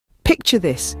Picture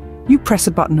this. You press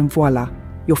a button and voila,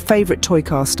 your favorite toy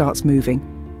car starts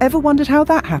moving. Ever wondered how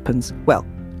that happens? Well,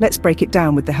 let's break it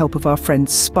down with the help of our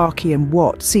friends Sparky and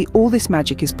Watt. See, all this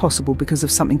magic is possible because of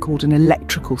something called an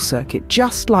electrical circuit.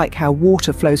 Just like how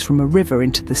water flows from a river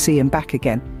into the sea and back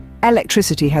again,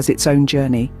 electricity has its own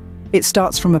journey. It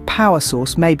starts from a power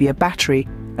source, maybe a battery,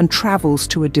 and travels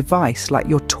to a device like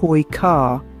your toy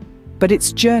car. But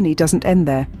its journey doesn't end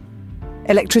there.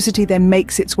 Electricity then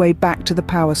makes its way back to the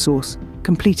power source,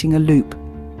 completing a loop.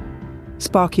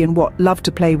 Sparky and Watt love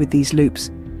to play with these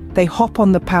loops. They hop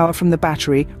on the power from the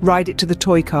battery, ride it to the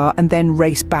toy car, and then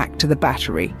race back to the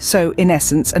battery. So, in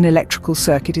essence, an electrical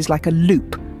circuit is like a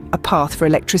loop, a path for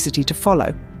electricity to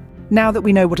follow. Now that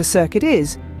we know what a circuit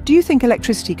is, do you think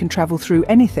electricity can travel through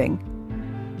anything?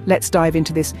 Let's dive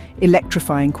into this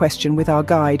electrifying question with our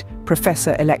guide,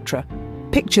 Professor Electra.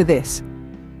 Picture this.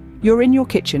 You're in your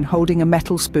kitchen holding a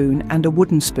metal spoon and a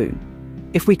wooden spoon.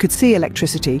 If we could see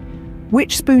electricity,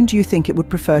 which spoon do you think it would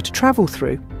prefer to travel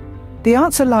through? The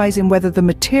answer lies in whether the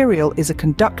material is a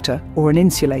conductor or an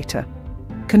insulator.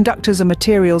 Conductors are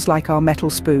materials like our metal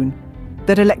spoon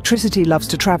that electricity loves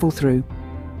to travel through.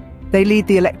 They lead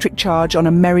the electric charge on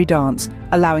a merry dance,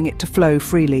 allowing it to flow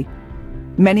freely.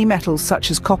 Many metals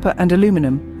such as copper and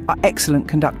aluminum are excellent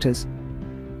conductors.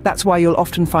 That's why you'll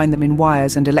often find them in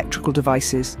wires and electrical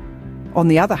devices. On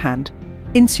the other hand,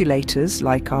 insulators,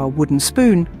 like our wooden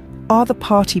spoon, are the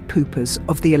party poopers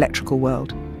of the electrical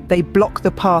world. They block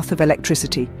the path of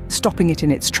electricity, stopping it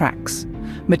in its tracks.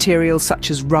 Materials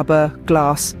such as rubber,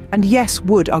 glass, and yes,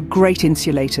 wood are great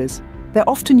insulators. They're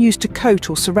often used to coat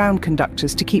or surround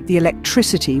conductors to keep the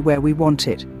electricity where we want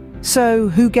it. So,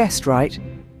 who guessed right?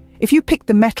 If you picked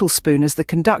the metal spoon as the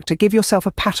conductor, give yourself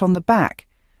a pat on the back.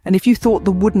 And if you thought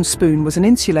the wooden spoon was an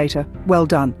insulator, well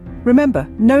done. Remember,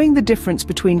 knowing the difference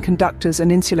between conductors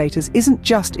and insulators isn't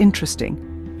just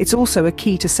interesting, it's also a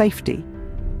key to safety.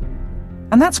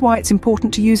 And that's why it's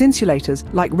important to use insulators,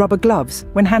 like rubber gloves,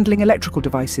 when handling electrical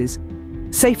devices.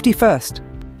 Safety first.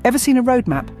 Ever seen a road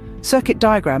map? Circuit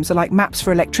diagrams are like maps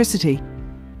for electricity.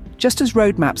 Just as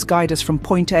road maps guide us from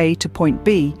point A to point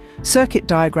B, circuit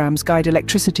diagrams guide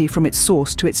electricity from its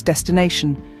source to its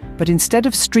destination. But instead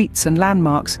of streets and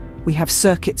landmarks, we have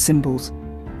circuit symbols.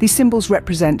 These symbols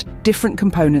represent different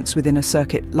components within a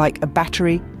circuit, like a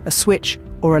battery, a switch,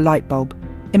 or a light bulb.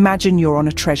 Imagine you're on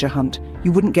a treasure hunt.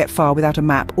 You wouldn't get far without a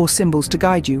map or symbols to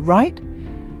guide you, right?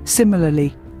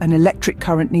 Similarly, an electric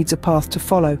current needs a path to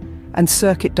follow, and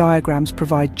circuit diagrams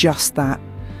provide just that.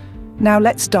 Now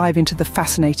let's dive into the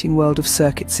fascinating world of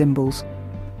circuit symbols.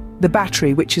 The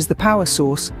battery, which is the power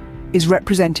source, is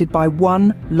represented by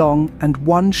one long and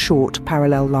one short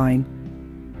parallel line.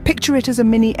 Picture it as a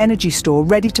mini energy store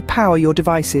ready to power your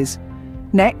devices.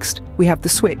 Next, we have the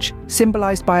switch,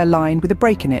 symbolized by a line with a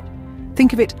break in it.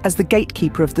 Think of it as the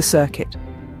gatekeeper of the circuit.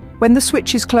 When the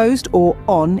switch is closed or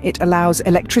on, it allows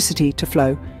electricity to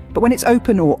flow, but when it's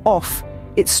open or off,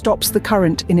 it stops the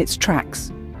current in its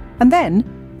tracks. And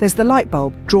then, there's the light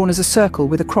bulb, drawn as a circle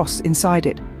with a cross inside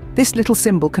it. This little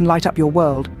symbol can light up your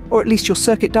world, or at least your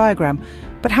circuit diagram.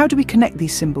 But how do we connect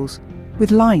these symbols? With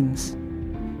lines.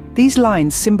 These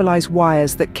lines symbolize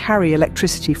wires that carry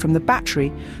electricity from the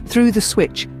battery through the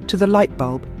switch to the light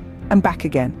bulb and back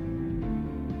again.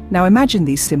 Now imagine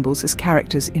these symbols as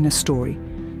characters in a story.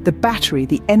 The battery,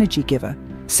 the energy giver,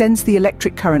 sends the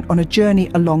electric current on a journey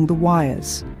along the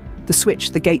wires. The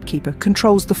switch, the gatekeeper,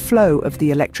 controls the flow of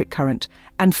the electric current.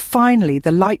 And finally,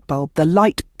 the light bulb, the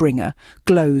light bringer,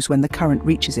 glows when the current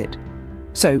reaches it.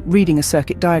 So, reading a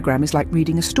circuit diagram is like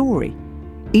reading a story.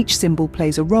 Each symbol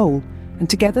plays a role, and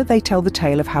together they tell the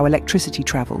tale of how electricity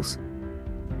travels.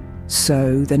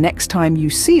 So, the next time you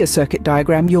see a circuit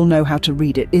diagram, you'll know how to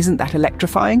read it. Isn't that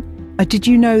electrifying? Did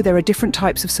you know there are different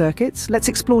types of circuits? Let's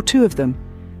explore two of them: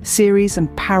 series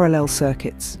and parallel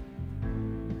circuits.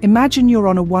 Imagine you're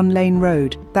on a one-lane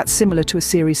road. That's similar to a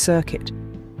series circuit.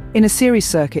 In a series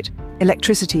circuit,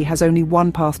 electricity has only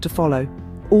one path to follow.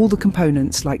 All the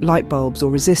components, like light bulbs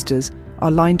or resistors,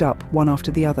 are lined up one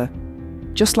after the other.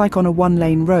 Just like on a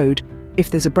one-lane road, if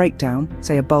there's a breakdown,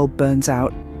 say a bulb burns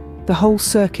out, the whole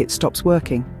circuit stops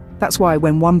working. That's why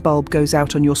when one bulb goes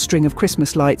out on your string of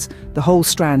Christmas lights, the whole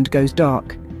strand goes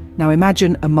dark. Now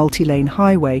imagine a multi-lane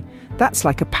highway. That's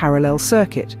like a parallel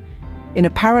circuit. In a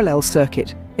parallel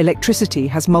circuit, electricity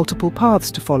has multiple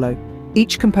paths to follow.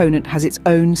 Each component has its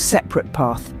own separate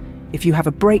path. If you have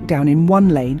a breakdown in one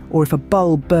lane, or if a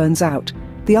bulb burns out,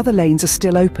 the other lanes are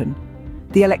still open.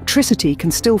 The electricity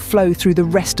can still flow through the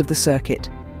rest of the circuit.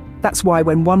 That's why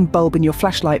when one bulb in your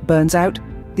flashlight burns out,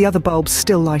 the other bulbs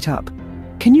still light up.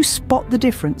 Can you spot the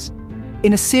difference?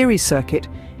 In a series circuit,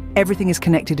 Everything is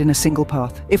connected in a single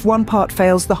path. If one part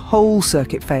fails, the whole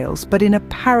circuit fails. But in a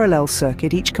parallel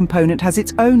circuit, each component has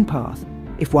its own path.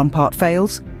 If one part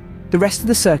fails, the rest of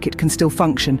the circuit can still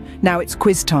function. Now it's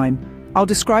quiz time. I'll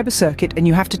describe a circuit and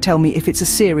you have to tell me if it's a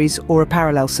series or a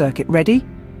parallel circuit. Ready?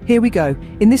 Here we go.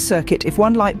 In this circuit, if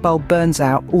one light bulb burns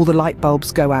out, all the light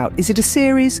bulbs go out. Is it a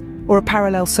series or a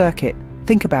parallel circuit?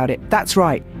 Think about it. That's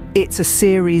right. It's a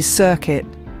series circuit.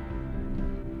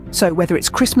 So whether it's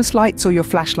Christmas lights or your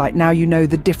flashlight, now you know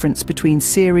the difference between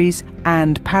series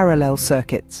and parallel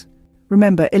circuits.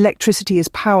 Remember, electricity is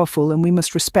powerful and we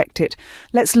must respect it.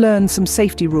 Let's learn some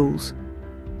safety rules.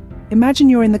 Imagine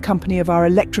you're in the company of our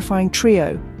electrifying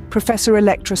trio, Professor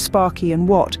Electra, Sparky and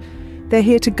Watt. They're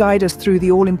here to guide us through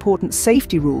the all-important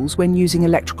safety rules when using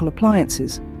electrical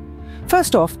appliances.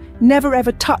 First off, never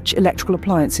ever touch electrical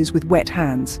appliances with wet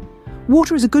hands.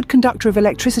 Water is a good conductor of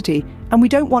electricity and we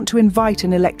don't want to invite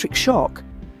an electric shock.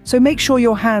 So make sure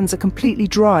your hands are completely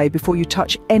dry before you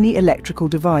touch any electrical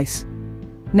device.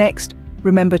 Next,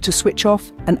 remember to switch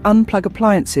off and unplug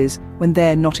appliances when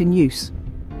they're not in use.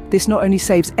 This not only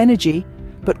saves energy,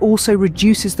 but also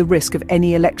reduces the risk of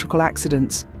any electrical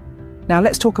accidents. Now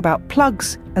let's talk about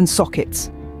plugs and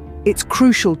sockets. It's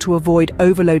crucial to avoid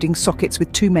overloading sockets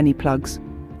with too many plugs.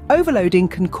 Overloading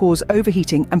can cause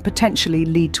overheating and potentially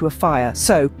lead to a fire,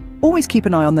 so always keep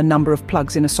an eye on the number of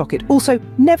plugs in a socket. Also,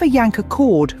 never yank a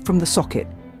cord from the socket.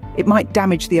 It might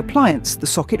damage the appliance, the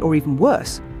socket, or even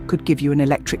worse, could give you an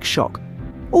electric shock.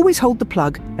 Always hold the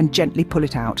plug and gently pull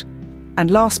it out. And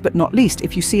last but not least,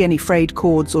 if you see any frayed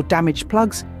cords or damaged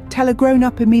plugs, tell a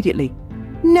grown-up immediately.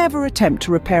 Never attempt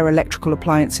to repair electrical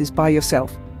appliances by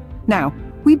yourself. Now,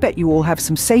 we bet you all have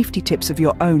some safety tips of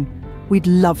your own. We'd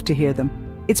love to hear them.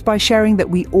 It's by sharing that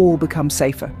we all become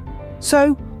safer.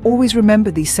 So, always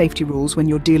remember these safety rules when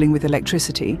you're dealing with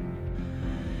electricity.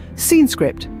 Scene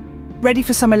script. Ready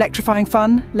for some electrifying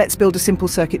fun? Let's build a simple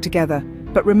circuit together.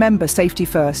 But remember, safety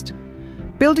first.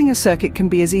 Building a circuit can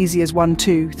be as easy as 1,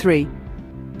 2, 3.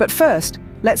 But first,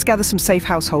 let's gather some safe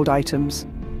household items.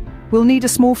 We'll need a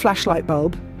small flashlight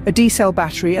bulb, a D-cell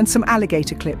battery and some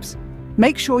alligator clips.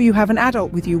 Make sure you have an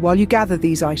adult with you while you gather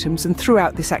these items and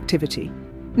throughout this activity.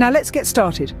 Now let's get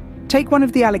started. Take one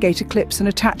of the alligator clips and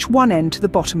attach one end to the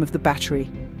bottom of the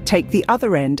battery. Take the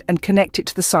other end and connect it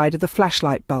to the side of the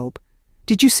flashlight bulb.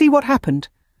 Did you see what happened?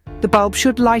 The bulb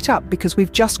should light up because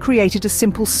we've just created a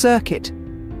simple circuit.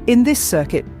 In this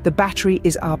circuit, the battery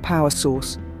is our power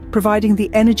source, providing the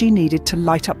energy needed to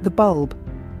light up the bulb.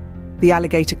 The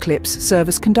alligator clips serve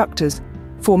as conductors,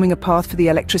 forming a path for the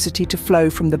electricity to flow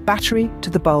from the battery to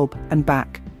the bulb and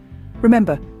back.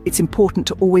 Remember, it's important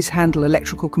to always handle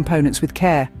electrical components with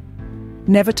care.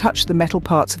 Never touch the metal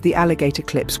parts of the alligator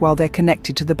clips while they're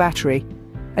connected to the battery.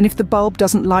 And if the bulb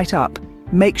doesn't light up,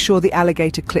 make sure the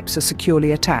alligator clips are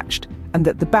securely attached and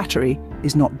that the battery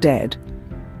is not dead.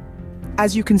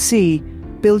 As you can see,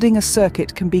 building a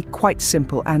circuit can be quite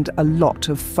simple and a lot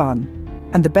of fun.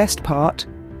 And the best part?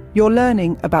 You're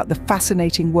learning about the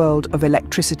fascinating world of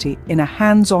electricity in a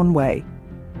hands-on way.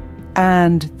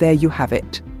 And there you have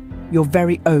it, your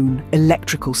very own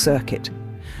electrical circuit.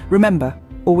 Remember,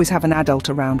 always have an adult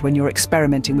around when you're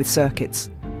experimenting with circuits.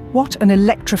 What an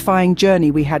electrifying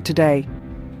journey we had today.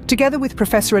 Together with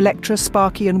Professor Electra,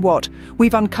 Sparky and Watt,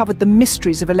 we've uncovered the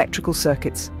mysteries of electrical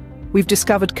circuits. We've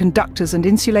discovered conductors and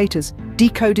insulators,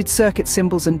 decoded circuit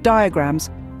symbols and diagrams,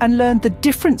 and learned the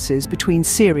differences between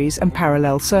series and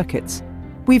parallel circuits.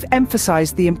 We've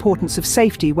emphasized the importance of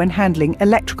safety when handling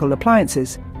electrical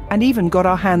appliances, and even got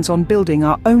our hands on building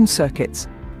our own circuits.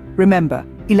 Remember,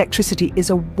 electricity is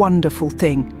a wonderful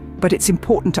thing, but it's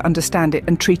important to understand it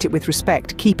and treat it with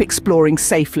respect. Keep exploring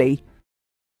safely.